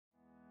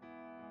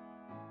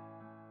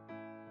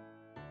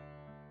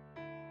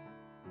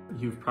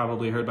you've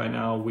probably heard by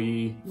now,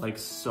 we, like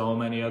so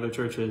many other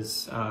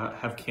churches,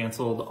 have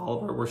canceled all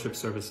of our worship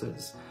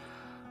services.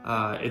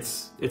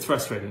 It's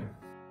frustrating.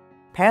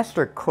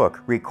 Pastor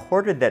Cook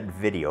recorded that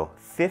video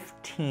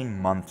 15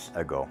 months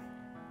ago.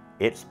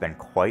 It's been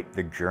quite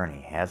the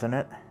journey, hasn't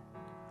it?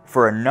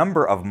 For a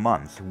number of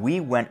months, we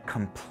went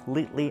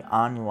completely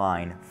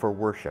online for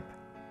worship.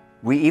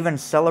 We even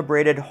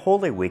celebrated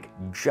Holy Week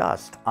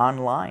just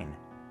online.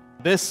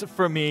 This,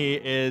 for me,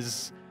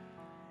 is,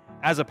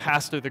 as a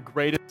pastor, the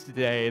greatest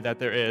day that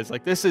there is.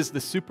 Like, this is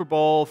the Super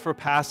Bowl for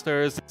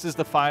pastors. This is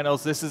the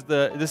finals. This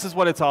is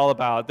what it's all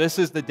about. This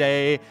is the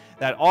day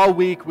that all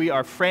week we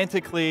are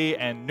frantically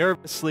and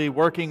nervously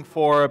working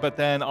for, but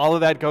then all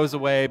of that goes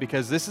away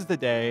because this is the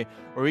day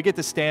where we get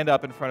to stand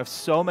up in front of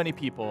so many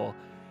people,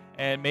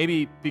 and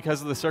maybe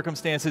because of the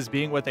circumstances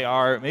being what they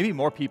are, maybe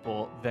more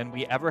people than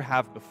we ever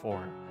have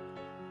before.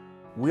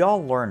 We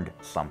all learned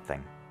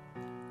something.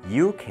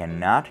 You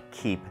cannot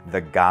keep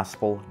the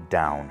gospel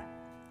down.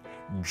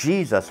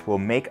 Jesus will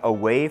make a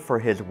way for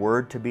His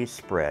word to be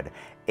spread.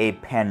 A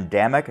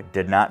pandemic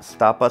did not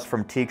stop us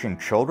from teaching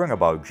children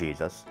about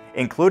Jesus,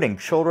 including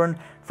children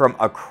from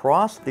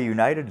across the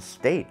United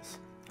States.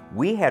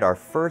 We had our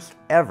first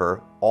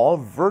ever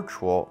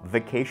all-virtual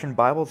Vacation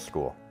Bible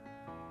School.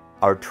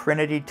 Our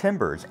Trinity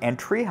Timbers and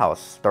Treehouse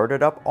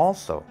started up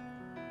also.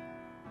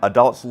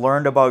 Adults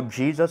learned about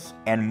Jesus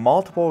and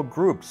multiple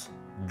groups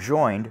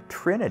joined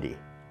Trinity.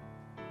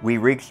 We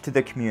reached to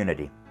the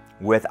community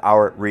with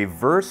our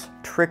reverse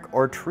trick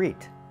or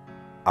treat,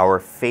 our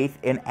Faith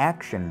in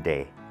Action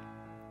Day.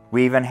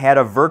 We even had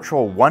a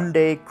virtual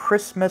one-day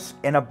Christmas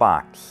in a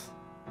box,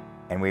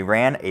 and we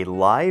ran a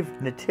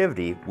live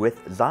nativity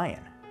with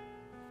Zion.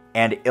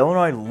 And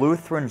Illinois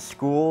Lutheran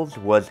Schools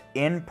was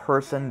in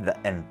person the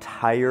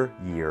entire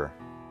year.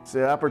 It's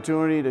the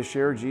opportunity to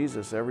share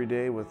Jesus every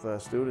day with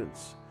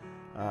students.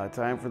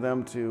 Time for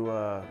them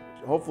to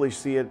hopefully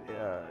see it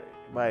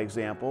by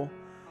example,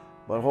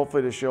 but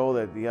hopefully to show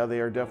that, yeah, they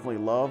are definitely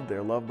loved.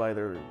 They're loved by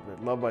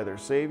their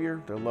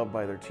Savior. They're loved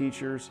by their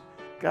teachers.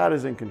 God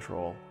is in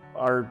control.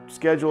 Our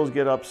schedules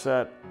get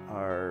upset.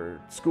 Our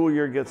school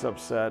year gets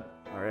upset.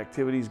 Our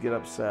activities get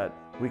upset.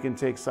 We can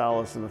take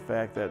solace in the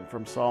fact that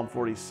from Psalm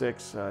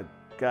 46,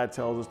 God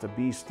tells us to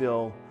be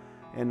still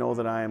and know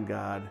that I am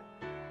God,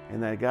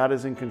 and that God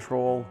is in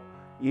control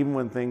even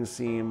when things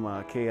seem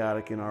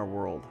chaotic in our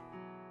world.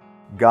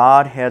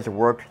 God has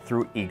worked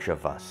through each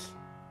of us.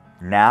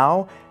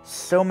 Now,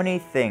 so many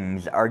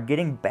things are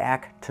getting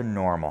back to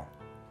normal.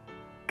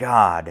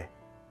 God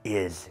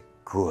is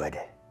good.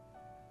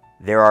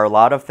 There are a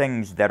lot of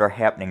things that are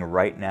happening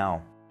right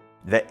now.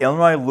 The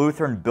Illinois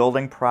Lutheran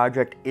Building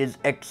Project is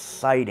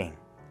exciting.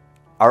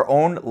 Our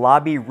own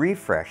lobby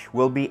refresh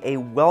will be a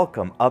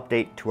welcome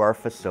update to our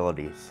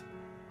facilities.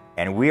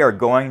 And we are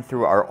going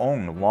through our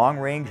own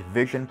long-range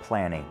vision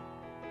planning.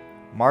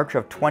 March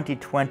of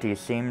 2020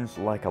 seems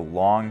like a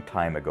long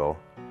time ago.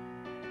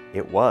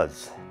 It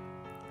was.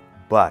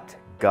 But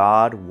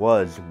God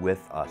was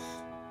with us.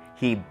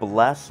 He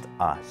blessed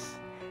us.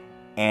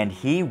 And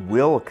He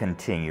will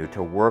continue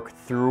to work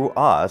through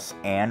us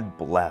and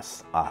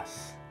bless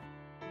us.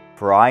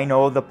 For I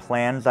know the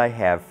plans I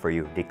have for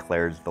you,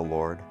 declares the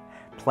Lord.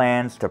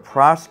 Plans to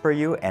prosper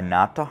you and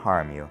not to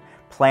harm you.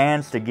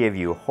 Plans to give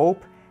you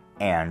hope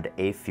and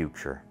a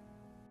future.